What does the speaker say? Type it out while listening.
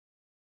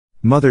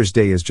Mother's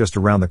Day is just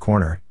around the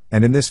corner,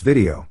 and in this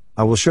video,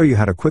 I will show you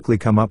how to quickly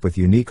come up with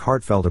unique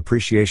heartfelt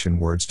appreciation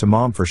words to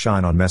mom for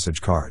ShineOn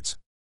message cards.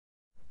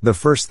 The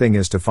first thing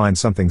is to find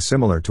something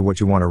similar to what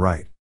you want to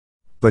write.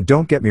 But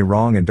don't get me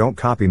wrong, and don't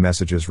copy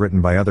messages written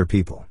by other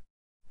people.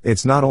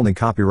 It's not only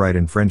copyright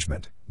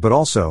infringement, but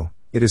also,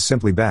 it is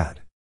simply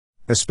bad.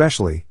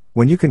 Especially,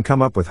 when you can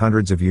come up with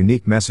hundreds of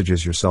unique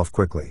messages yourself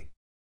quickly.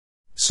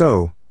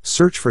 So,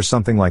 search for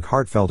something like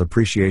heartfelt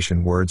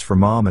appreciation words for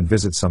mom and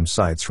visit some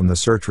sites from the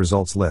search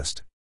results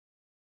list.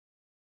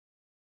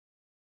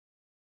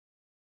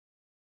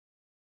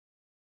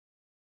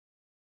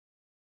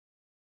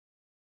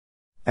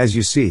 As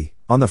you see,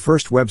 on the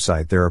first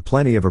website there are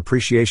plenty of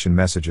appreciation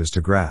messages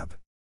to grab.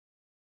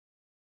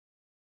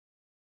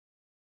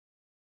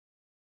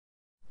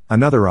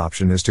 Another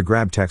option is to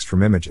grab text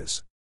from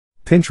images.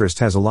 Pinterest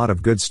has a lot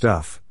of good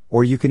stuff,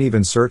 or you can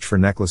even search for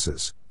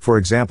necklaces, for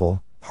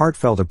example,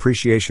 heartfelt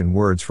appreciation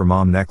words for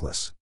mom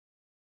necklace.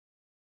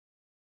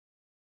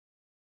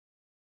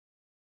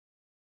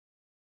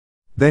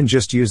 Then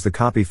just use the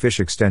Copyfish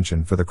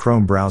extension for the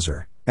Chrome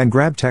browser, and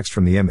grab text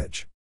from the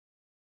image.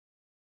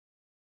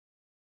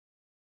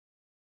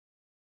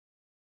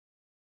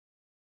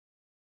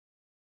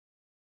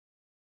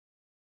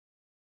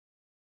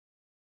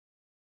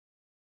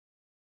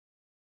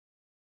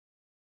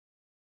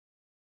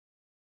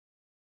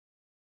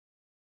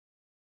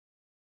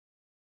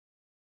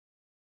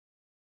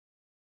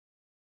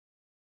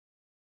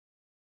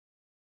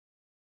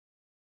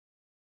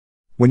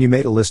 When you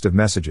made a list of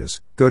messages,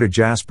 go to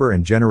Jasper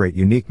and generate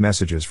unique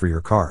messages for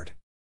your card.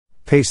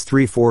 Paste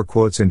 3-4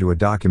 quotes into a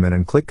document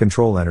and click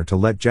Ctrl-Enter to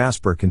let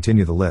Jasper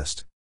continue the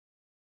list.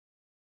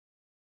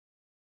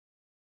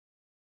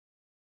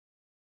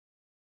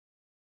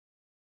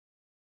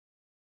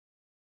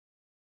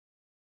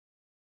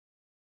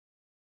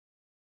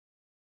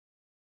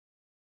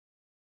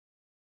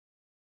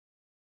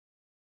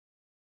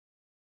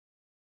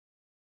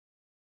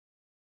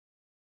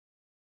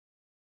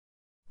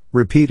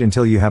 Repeat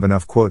until you have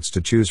enough quotes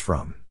to choose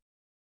from.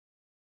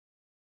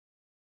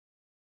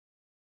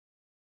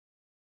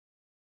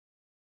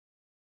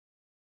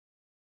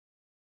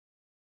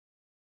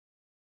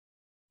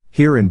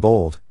 Here in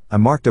bold, I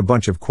marked a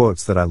bunch of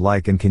quotes that I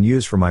like and can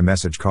use for my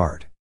message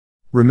card.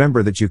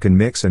 Remember that you can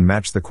mix and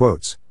match the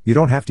quotes, you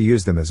don't have to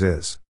use them as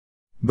is.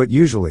 But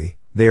usually,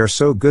 they are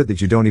so good that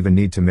you don't even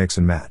need to mix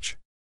and match.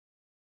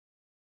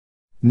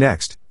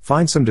 Next,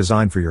 find some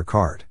design for your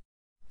card.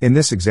 In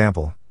this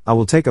example, I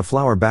will take a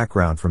flower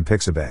background from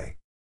Pixabay.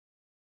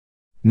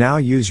 Now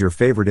use your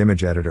favorite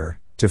image editor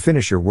to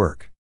finish your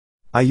work.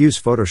 I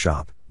use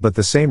Photoshop, but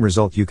the same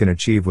result you can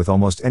achieve with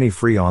almost any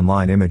free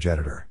online image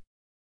editor.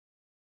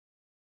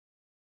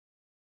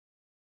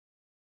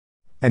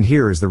 And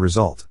here is the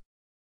result.